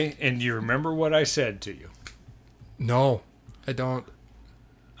 Okay, and do you remember what I said to you? No, I don't.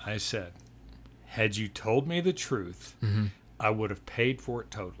 I said, had you told me the truth, I would have paid for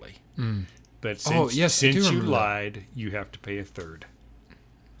it totally. But since, yes, I do since you remember that. lied, you have to pay a third.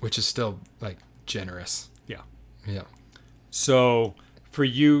 Which is still, like, generous. Yeah. Yeah. So for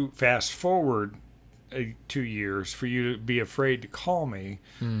you, fast forward 2 years, for you to be afraid to call me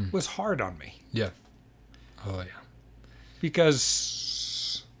was hard on me. Yeah. Oh, yeah.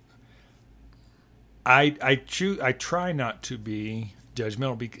 Because I try not to be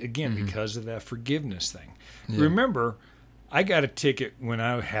judgmental, because of that forgiveness thing. Yeah. Remember, I got a ticket when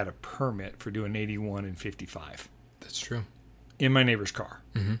I had a permit for doing 81 and 55 That's true. in my neighbor's car,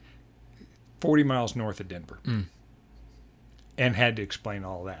 40 miles north of Denver, and had to explain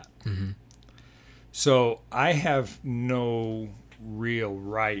all that. So I have no real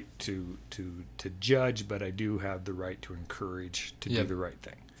right to judge, but I do have the right to encourage to do the right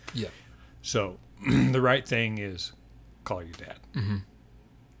thing. Yeah. So the right thing is call your dad.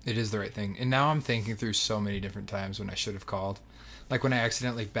 It is the right thing. And now I'm thinking through so many different times when I should have called. Like when I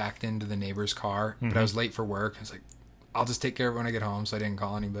accidentally backed into the neighbor's car, but I was late for work. I was like, I'll just take care of it when I get home, so I didn't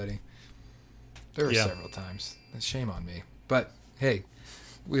call anybody. There were several times. Shame on me. But hey,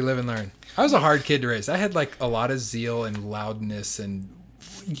 we live and learn. I was a hard kid to raise. I had like a lot of zeal and loudness, and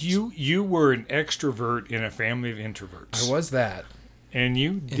You were an extrovert in a family of introverts. I was that. And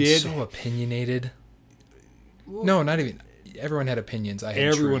you And did. so opinionated. No, not even. Everyone had opinions. I had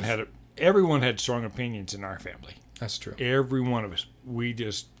Everyone truth. everyone had strong opinions in our family. That's true. Every one of us. We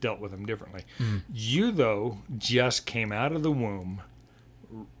just dealt with them differently. You, though, just came out of the womb.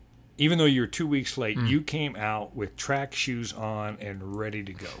 Even though you were 2 weeks late, you came out with track shoes on and ready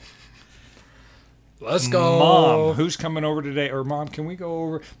to go. Let's go. Mom, who's coming over today? Or Mom, can we go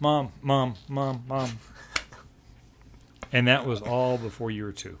over? Mom. And that was all before you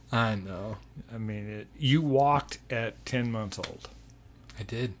were 2. I know. I mean, you walked at 10 months old. I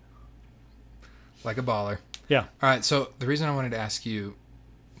did. Like a baller. Yeah. All right. So the reason I wanted to ask you,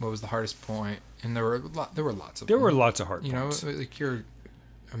 what was the hardest point? And there were lots of There them. were lots of hard You points. know, like you're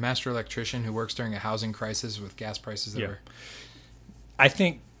a master electrician who works during a housing crisis with gas prices that Yeah. were. I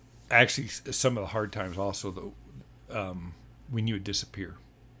think actually some of the hard times also, though, when you would disappear.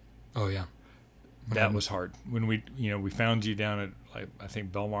 Oh yeah. That was hard. When we found you down at, like, I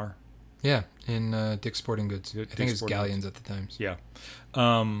think Belmar. Yeah, in Dick's Sporting Goods. I think it was Sporting Galleons at the times. Yeah.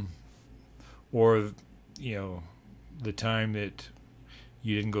 Or, the time that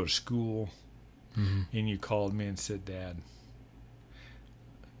you didn't go to school and you called me and said, Dad,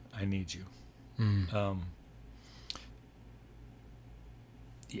 I need you.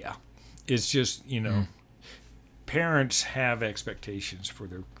 Yeah, it's just, parents have expectations for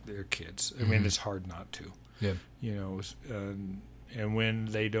their kids. I mean, it's hard not to. Yeah. And when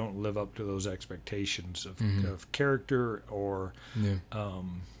they don't live up to those expectations of character or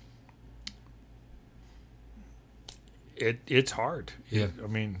it's hard. Yeah. I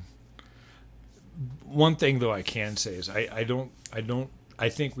mean, one thing though I can say is I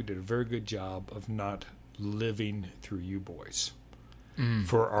think we did a very good job of not living through you boys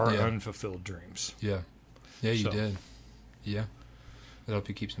for our unfulfilled dreams. Yeah. Yeah, you did. Yeah. That helped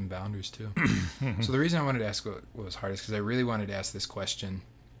you keep some boundaries too. So the reason I wanted to ask what was hard is because I really wanted to ask this question,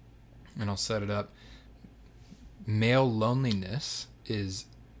 and I'll set it up. Male loneliness is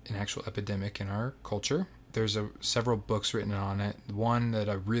an actual epidemic in our culture. There's several books written on it. The one that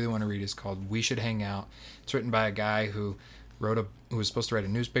I really want to read is called We Should Hang Out. It's written by a guy who was supposed to write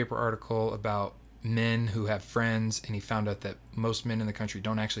a newspaper article about men who have friends, and he found out that most men in the country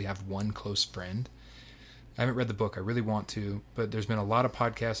don't actually have one close friend. I haven't read the book. I really want to, but there's been a lot of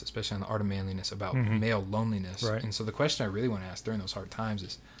podcasts, especially on the Art of Manliness, about male loneliness. Right. And so the question I really want to ask during those hard times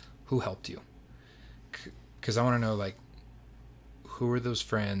is, who helped you? Because I want to know, like, who are those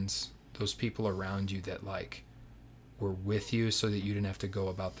friends, those people around you that, like, were with you so that you didn't have to go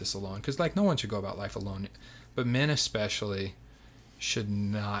about this alone? Because, like, no one should go about life alone. But men especially should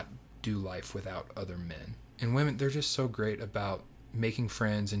not do life without other men. And women, they're just so great about making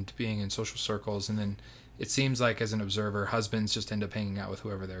friends and being in social circles. And then it seems like, as an observer, husbands just end up hanging out with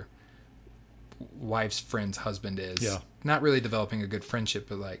whoever their wife's friend's husband is. Yeah. Not really developing a good friendship,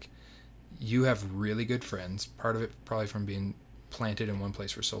 but, like, you have really good friends. Part of it probably from being planted in one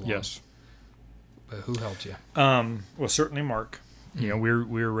place for so long. Yes. But who helped you? Well, certainly Mark. We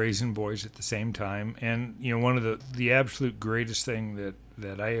were raising boys at the same time, and one of the absolute greatest thing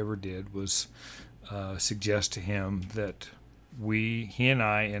that I ever did was suggest to him that he and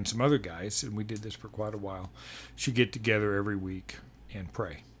I and some other guys, and we did this for quite a while, should get together every week and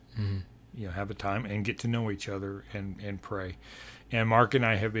pray. Have a time and get to know each other and pray. And Mark and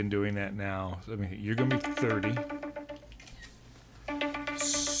I have been doing that now. I mean, you're going to be 30.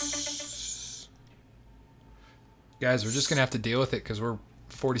 Guys, we're just going to have to deal with it because we're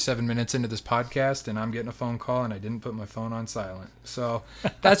 47 minutes into this podcast and I'm getting a phone call and I didn't put my phone on silent. So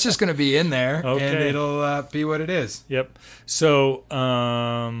that's just going to be in there and it'll be what it is. Yep. So,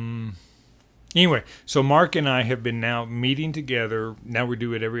 anyway, so Mark and I have been now meeting together. Now we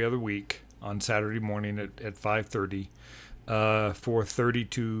do it every other week on Saturday morning at 5:30 for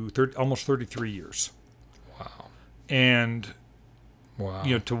almost 33 years. Wow. And wow.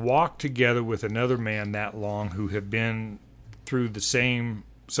 To walk together with another man that long who have been through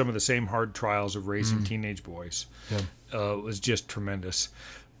some of the same hard trials of raising teenage boys was just tremendous.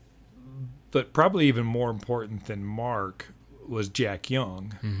 But probably even more important than Mark was Jack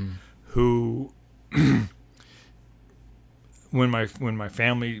Young, who when my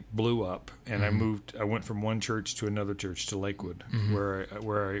family blew up and I went from one church to another church to Lakewood,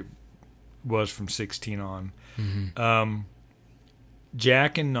 where I was from 16 on.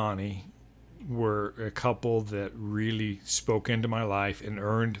 Jack and Nani were a couple that really spoke into my life and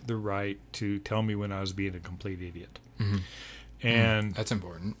earned the right to tell me when I was being a complete idiot. And that's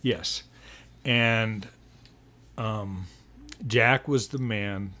important. Yes. And Jack was the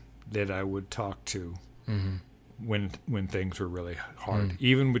man that I would talk to when things were really hard,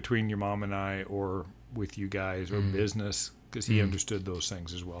 even between your mom and I or with you guys or business, because he understood those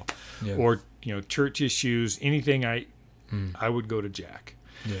things as well. Yeah. Or, church issues, anything I would go to Jack.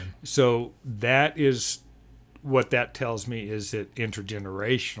 Yeah. So that is what that tells me, is that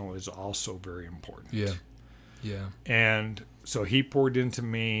intergenerational is also very important. Yeah. Yeah. And so he poured into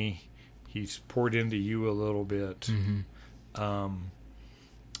me. He's poured into you a little bit.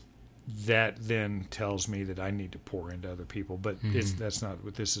 That then tells me that I need to pour into other people. But that's not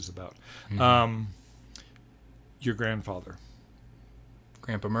what this is about. Your grandfather.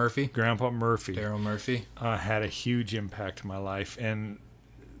 Grandpa Murphy. Daryl Murphy. Had a huge impact in my life. And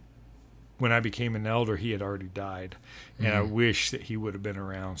when I became an elder, he had already died. And I wish that he would have been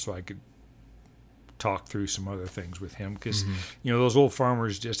around so I could talk through some other things with him. Because, those old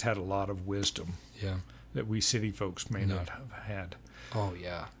farmers just had a lot of wisdom that we city folks may not have had. Oh,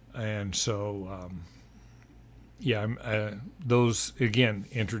 yeah. And so, those, again,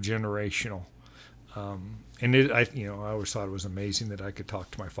 intergenerational. And I always thought it was amazing that I could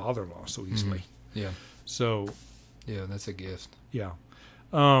talk to my father-in-law so easily. Yeah. So. Yeah, that's a gift. Yeah.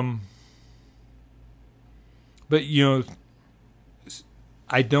 But,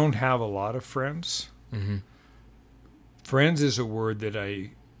 I don't have a lot of friends. Friends is a word that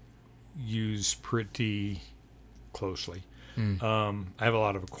I use pretty closely. Mm. I have a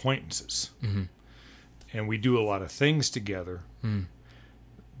lot of acquaintances, Mm-hmm. and we do a lot of things together. Mm.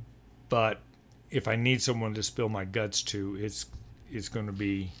 But if I need someone to spill my guts to, it's going to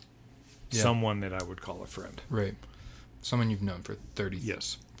be someone that I would call a friend. Right. Someone you've known for 30,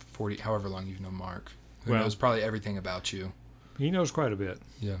 Yes. 40, however long you've known Mark. Who Well- knows probably everything about you. He knows quite a bit.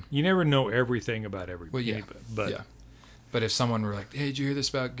 Yeah. You never know everything about everybody. Well, yeah. But Yeah. But if someone were like, hey, did you hear this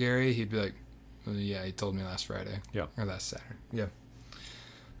about Gary? He'd be like, well, yeah, he told me last Friday. Yeah. Or last Saturday. Yeah.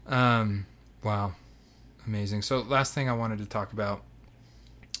 Wow. Amazing. So last thing I wanted to talk about,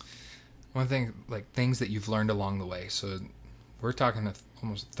 one thing, like things that you've learned along the way. So we're talking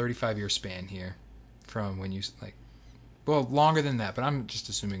almost 35-year span here from when you, like, well, longer than that, but I'm just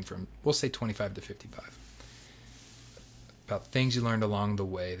assuming from, we'll say 25 to 55. About things you learned along the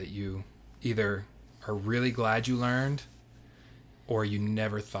way that you either are really glad you learned or you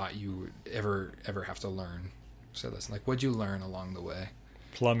never thought you would ever have to learn. So listen, like, what'd you learn along the way?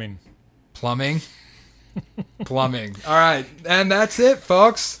 plumbing. Plumbing? Plumbing. All right. And that's it,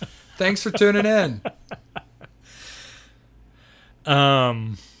 folks. Thanks for tuning in.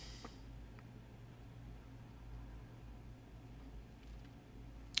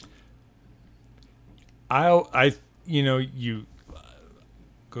 I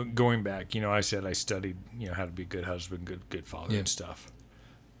going back, I said I studied, how to be a good husband, good father, Yeah. and stuff.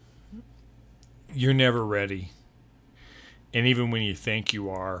 You're never ready, and even when you think you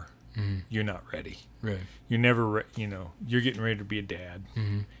are, you're not ready. Right. You're never, you're getting ready to be a dad.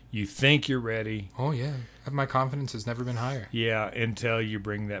 Mm-hmm. You think you're ready, Oh, yeah. My confidence has never been higher. yeah, until you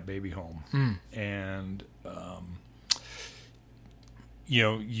bring that baby home, and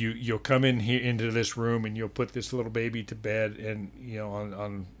you'll come in here into this room and you'll put this little baby to bed, and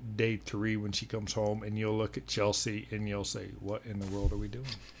on day 3 when she comes home, and you'll look at Chelsea and you'll say, what in the world are we doing?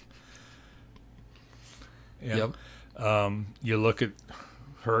 Yeah. Yep. You look at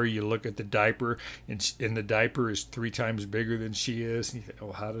her, you look at the diaper, and the diaper is 3 times bigger than she is, and you think,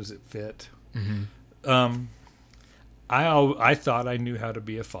 oh, how does it fit? Mm-hmm. I thought I knew how to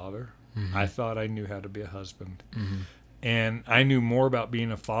be a father. Mm-hmm. I thought I knew how to be a husband. Mm-hmm. And I knew more about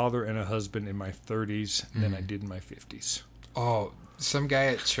being a father and a husband in my 30s than I did in my 50s. Oh, some guy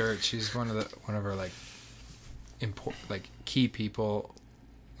at church, he's one of our key people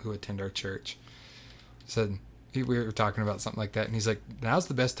who attend our church, said we were talking about something like that, and he's like, now's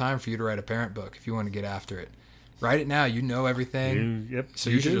the best time for you to write a parent book if you want to get after it. Write it now. You know everything. So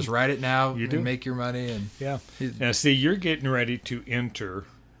you should just write it now and make your money. And yeah. Now, see, you're getting ready to enter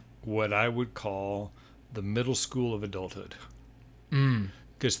what I would call the middle school of adulthood.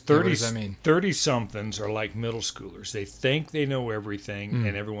 Because 30-somethings are like middle schoolers. They think they know everything,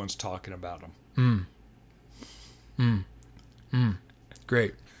 and everyone's talking about them.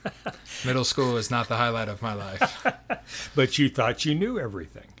 Great. Middle school is not the highlight of my life. But you thought you knew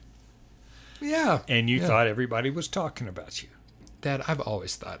everything. Yeah. And you thought everybody was talking about you. Dad, I've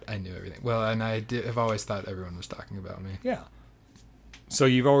always thought I knew everything. Well, and I've always thought everyone was talking about me. Yeah. So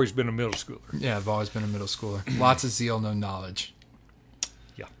you've always been a middle schooler. Yeah, I've always been a middle schooler. Lots of zeal, no knowledge.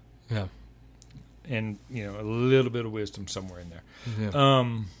 Yeah. Yeah. And, a little bit of wisdom somewhere in there.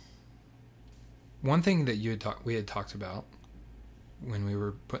 Yeah. One thing that we had talked about when we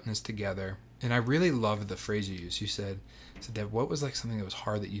were putting this together, and I really loved the phrase you used. You said, Dad, what was like something that was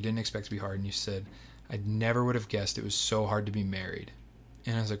hard that you didn't expect to be hard? And you said, I never would have guessed it was so hard to be married.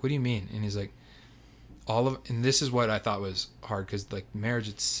 And I was like, what do you mean? And he's like, and this is what I thought was hard, because like marriage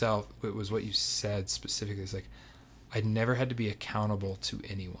itself, it was what you said specifically. It's like, I'd never had to be accountable to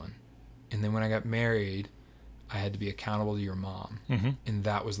anyone. And then when I got married, I had to be accountable to your mom. And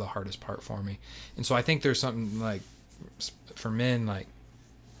that was the hardest part for me. And so I think there's something like, for men, like,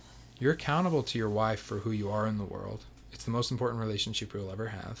 you're accountable to your wife for who you are in the world. It's the most important relationship you'll ever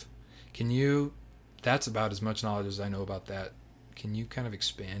have. That's about as much knowledge as I know about that. Can you kind of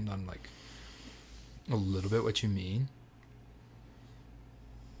expand on like a little bit what you mean?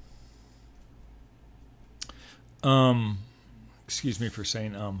 Excuse me for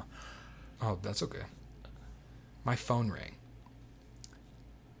saying Oh, that's okay. My phone rang.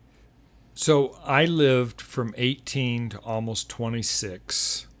 So I lived from 18 to almost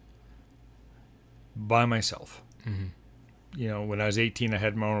 26 by myself. When I was 18, I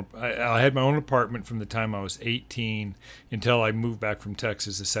had my own apartment from the time I was 18 until I moved back from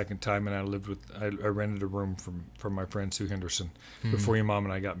Texas the second time, and I rented a room from my friend Sue Henderson before your mom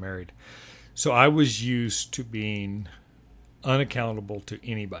and I got married. So I was used to being unaccountable to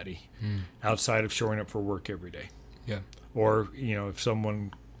anybody outside of showing up for work every day. Yeah. Or if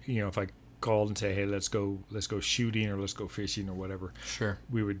someone if I called and say, hey, let's go shooting or let's go fishing or whatever, Sure.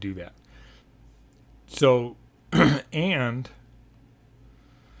 we would do that. So, and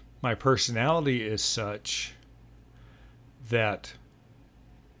my personality is such that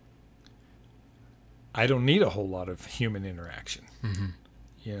I don't need a whole lot of human interaction. Mm-hmm.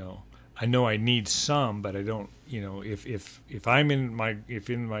 You know, I know I need some, but I don't. You know, if I'm in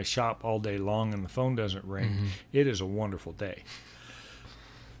my shop all day long and the phone doesn't ring, Mm-hmm. it is a wonderful day.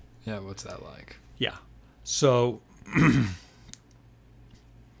 Yeah, what's that like? Yeah. So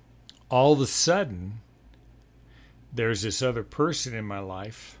all of a sudden, there's this other person in my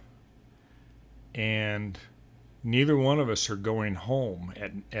life, and neither one of us are going home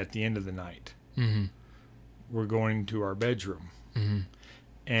at the end of the night. Mm-hmm. We're going to our bedroom. Mm-hmm.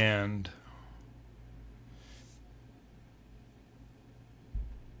 And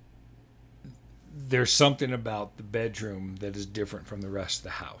there's something about the bedroom that is different from the rest of the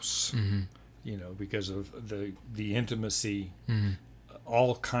house. Mm-hmm. You know, because of the intimacy, Mm-hmm.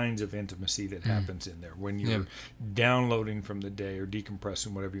 all kinds of intimacy that happens in there when you're downloading from the day or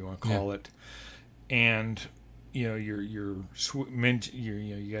decompressing, whatever you want to call it. And you know, you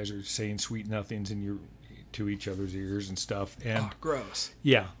guys are saying sweet nothings to each other's ears and stuff, and gross.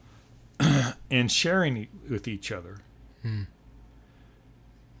 yeah, and sharing with each other. Mm.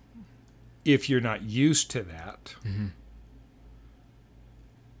 If you're not used to that, Mm-hmm.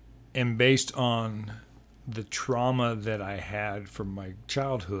 and based on the trauma that I had from my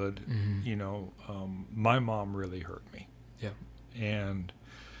childhood, Mm-hmm. you know, my mom really hurt me. Yeah. And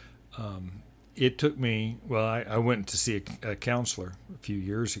it took me, well, I went to see a counselor a few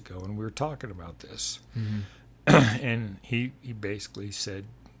years ago, and we were talking about this. Mm-hmm. And he basically said,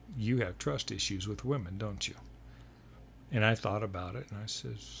 you have trust issues with women, don't you? And I thought about it, and I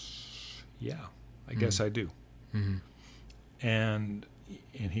says, yeah, I guess I do. Mm-hmm. And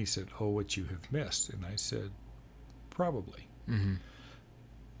he said, oh, what you have missed. And I said, probably. Mm-hmm.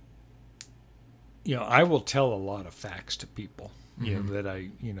 You know, I will tell a lot of facts to people, you Mm-hmm. know, that I,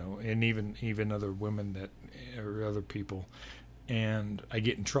 you know, and even other women that, or other people, and I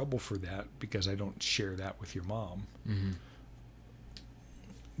get in trouble for that because I don't share that with your mom. Mm-hmm.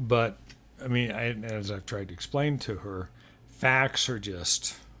 But, I mean, as I've tried to explain to her, facts are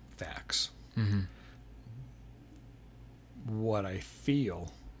just facts. Mm-hmm. What I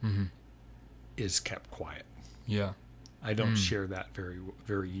feel Mm-hmm. is kept quiet. Yeah. I don't Mm. share that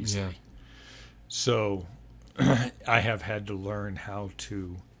very easily. Yeah. So I have had to learn how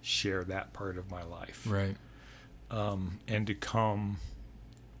to share that part of my life, Right. and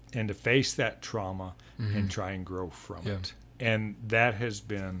to face that trauma Mm-hmm. and try and grow from Yeah. it. And that has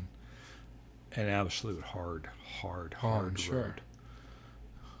been an absolute hard sure. road.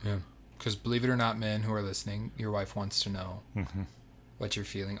 Yeah. Because believe it or not, men who are listening, your wife wants to know Mm-hmm. what you're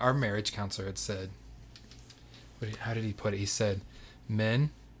feeling. Our marriage counselor had said, how did he put it? He said, men,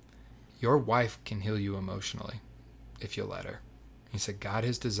 your wife can heal you emotionally if you'll let her. He said, God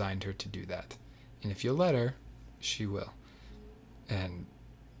has designed her to do that. And if you'll let her, she will. And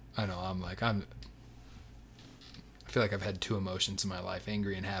I know I feel like I've had two emotions in my life,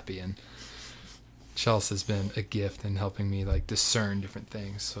 angry and happy. And Chelsea has been a gift in helping me like discern different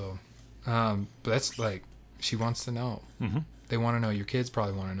things. So, but that's like, she wants to know. Mm-hmm. They want to know. Your kids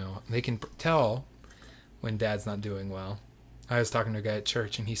probably want to know. They can tell when dad's not doing well. I was talking to a guy at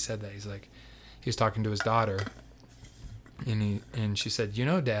church, and he said that. He's like, he was talking to his daughter, and she said, you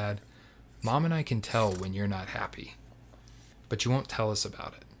know, Dad, Mom and I can tell when you're not happy, but you won't tell us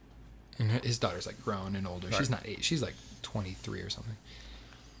about it. And his daughter's like grown and older. Right. She's not 8. She's like 23 or something.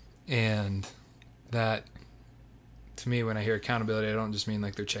 And that, to me, when I hear accountability, I don't just mean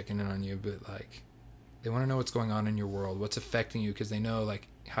like they're checking in on you, but like they want to know what's going on in your world, what's affecting you, because they know like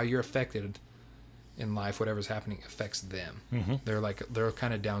how you're affected in life, whatever's happening affects them. Mm-hmm. They're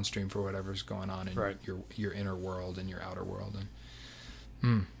kind of downstream for whatever's going on in right. your inner world and your outer world.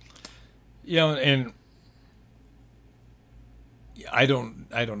 And and I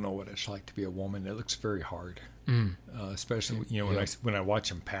don't know what it's like to be a woman. It looks very hard, especially when I watch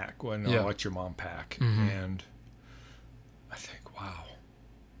them pack. I watch your mom pack, and I think, wow,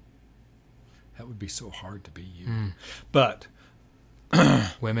 that would be so hard to be you. But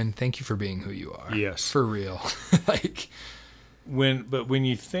women, thank you for being who you are. Yes, for real. Like when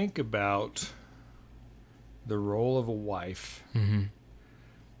you think about the role of a wife. Mm-hmm.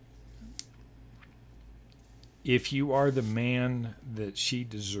 If you are the man that she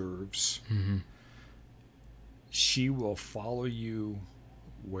deserves, she will follow you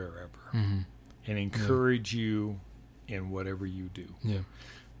wherever and encourage you in whatever you do. Yeah.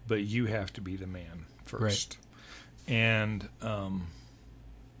 But you have to be the man first. Right. And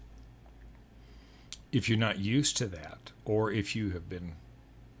if you're not used to that, or if you have been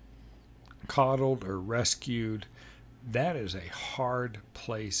coddled or rescued, that is a hard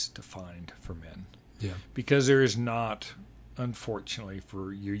place to find for men. Yeah. Because there is not, unfortunately,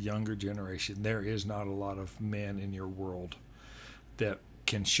 for your younger generation, there is not a lot of men in your world that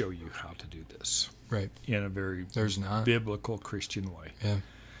can show you how to do this. Right. In a very There's not. biblical Christian way. Yeah.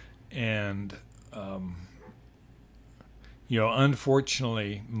 And,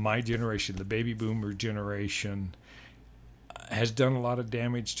 unfortunately, my generation, the baby boomer generation, has done a lot of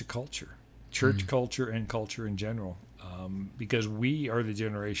damage to culture, church culture and culture in general, because we are the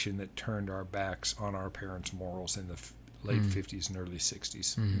generation that turned our backs on our parents' morals in the late 50s and early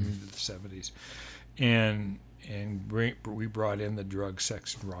 60s, into the 70s. And we brought in the drug,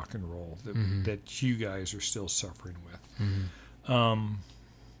 sex, and rock and roll that you guys are still suffering with.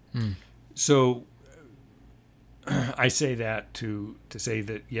 So I say that to say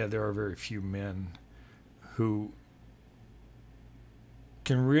that, yeah, there are very few men who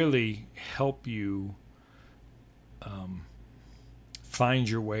can really help you find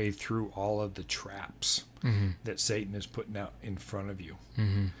your way through all of the traps that Satan is putting out in front of you.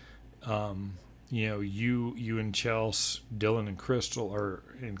 You and Chelsea, Dylan and Crystal,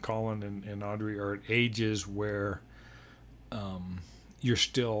 and Colin and Audrey are at ages where you're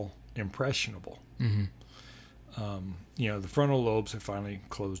still impressionable. The frontal lobes have finally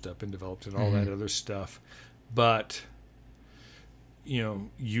closed up and developed and all that other stuff. But, you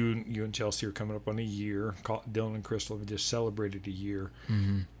and Chelsea are coming up on a year. Dylan and Crystal have just celebrated a year.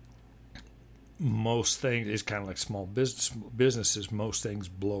 Most things, it's kind of like small businesses, most things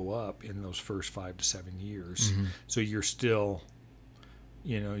blow up in those first 5 to 7 years. So you're still,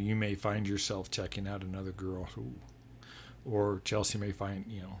 you may find yourself checking out another girl, or Chelsea may find,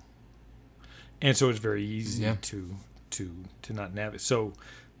 and so it's very easy to not navigate. So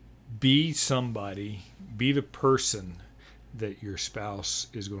be the person that your spouse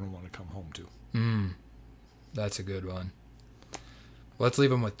is going to want to come home to. That's a good one. Let's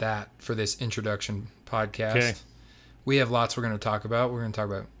leave them with that for this introduction podcast. Okay. We have lots we're going to talk about. We're going to talk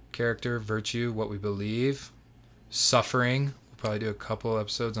about character, virtue, what we believe, suffering. We'll probably do a couple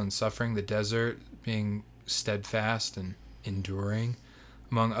episodes on suffering, the desert, being steadfast and enduring,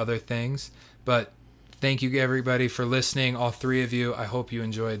 among other things. But thank you, everybody, for listening, all three of you. I hope you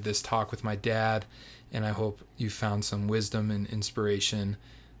enjoyed this talk with my dad, and I hope you found some wisdom and inspiration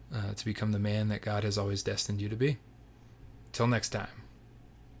to become the man that God has always destined you to be. Till next time.